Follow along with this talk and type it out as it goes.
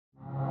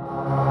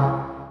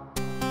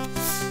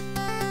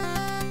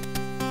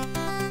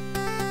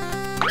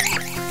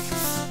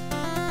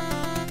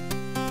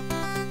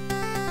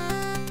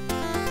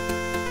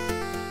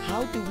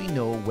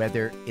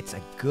whether it's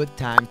a good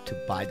time to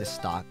buy the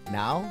stock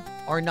now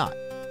or not.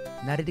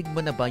 Narinig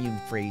mo na ba yung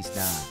phrase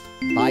na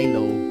buy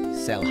low,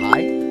 sell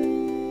high?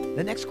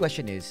 The next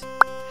question is,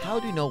 how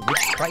do you know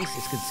which price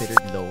is considered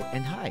low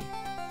and high?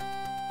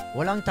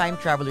 Walang time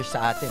travelers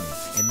sa atin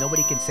and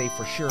nobody can say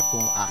for sure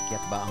kung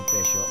aakyat ba ang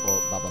presyo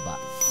o bababa.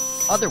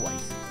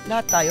 Otherwise,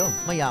 lahat tayo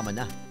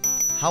mayaman na.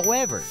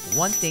 However,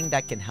 one thing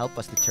that can help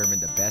us determine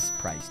the best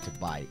price to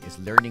buy is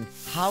learning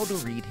how to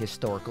read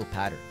historical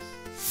patterns.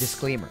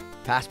 Disclaimer,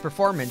 past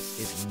performance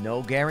is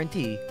no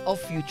guarantee of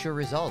future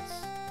results.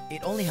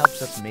 It only helps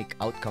us make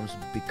outcomes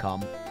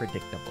become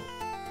predictable.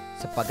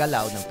 Sa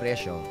paggalaw ng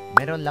presyo,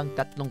 meron lang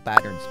tatlong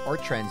patterns or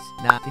trends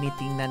na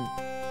tinitingnan: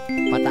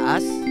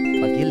 pataas,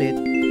 pagilid,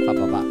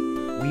 pababa.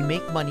 We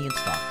make money in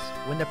stocks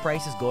when the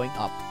price is going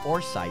up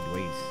or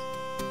sideways.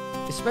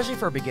 Especially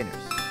for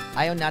beginners,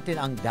 ayaw natin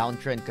ang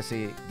downtrend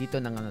kasi dito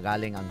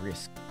nangangagaling ang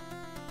risk.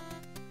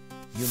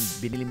 Yung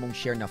binili mong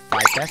share na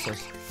 5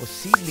 pesos,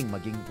 posibleng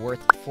maging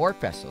worth 4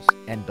 pesos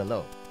and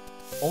below.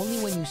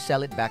 Only when you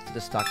sell it back to the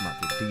stock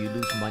market do you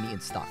lose money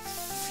in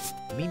stocks.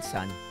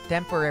 Minsan,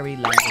 temporary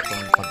lang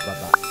itong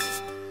pagbaba.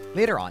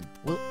 Later on,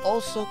 we'll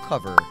also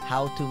cover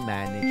how to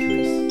manage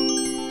risk.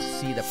 To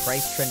see the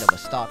price trend of a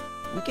stock,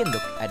 we can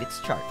look at its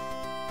chart.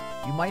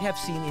 You might have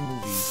seen in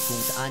movies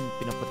kung saan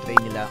pinoportray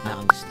nila na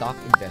ang stock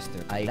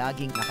investor ay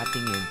laging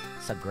nakatingin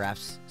sa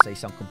graphs sa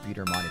isang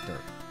computer monitor.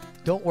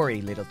 Don't worry,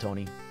 little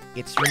Tony.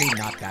 It's really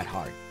not that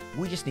hard.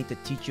 We just need to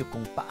teach you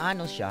kung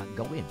paano siya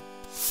gawin.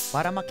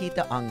 Para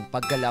makita ang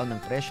paggalaw ng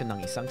presyo ng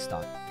isang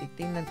stock,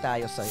 titingnan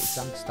tayo sa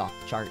isang stock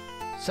chart.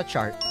 Sa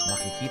chart,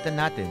 makikita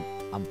natin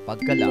ang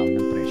paggalaw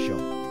ng presyo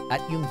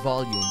at yung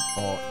volume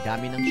o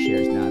dami ng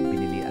shares na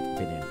binili at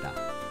binenta.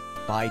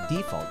 By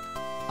default,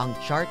 ang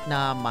chart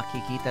na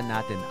makikita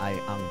natin ay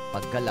ang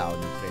paggalaw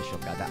ng presyo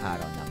kada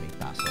araw na may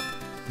pasok.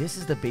 This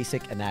is the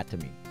basic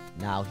anatomy.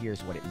 Now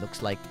here's what it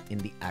looks like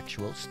in the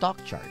actual stock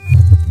chart.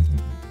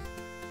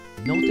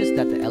 Notice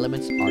that the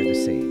elements are the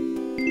same.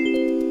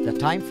 The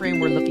time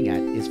frame we're looking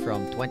at is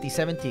from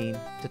 2017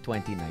 to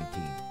 2019.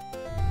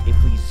 If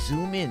we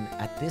zoom in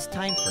at this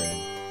time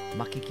frame,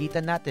 makikita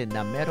natin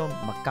na merong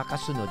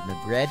magkakasunod na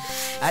red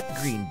at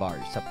green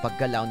bars sa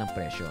paggalaw ng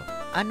presyo.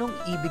 Anong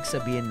ibig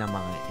sabihin ng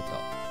mga ito?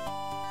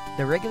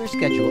 The regular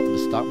schedule of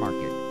the stock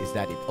market is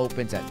that it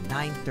opens at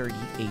 9:30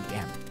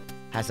 a.m.,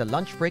 has a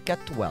lunch break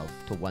at 12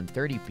 to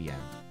 1:30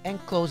 p.m.,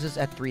 and closes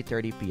at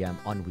 3:30 p.m.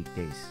 on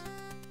weekdays.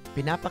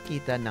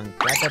 Pinapakita ng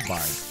kada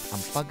bar ang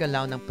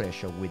paggalaw ng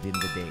presyo within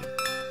the day.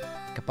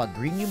 Kapag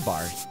green yung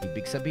bar,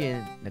 ibig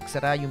sabihin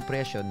nagsara yung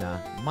presyo na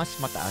mas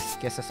mataas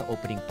kesa sa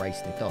opening price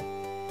nito.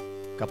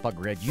 Kapag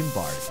red yung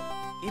bar,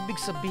 ibig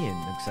sabihin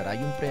nagsara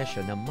yung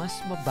presyo na mas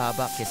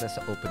mababa kesa sa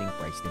opening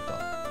price nito.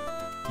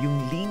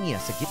 Yung linya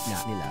sa gitna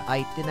nila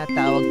ay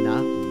tinatawag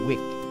na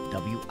wick,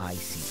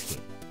 W-I-C-K.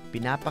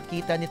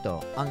 Pinapakita nito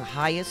ang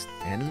highest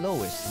and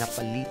lowest na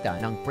palitan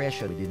ng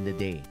presyo within the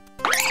day.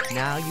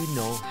 Now you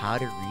know how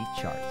to read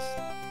charts.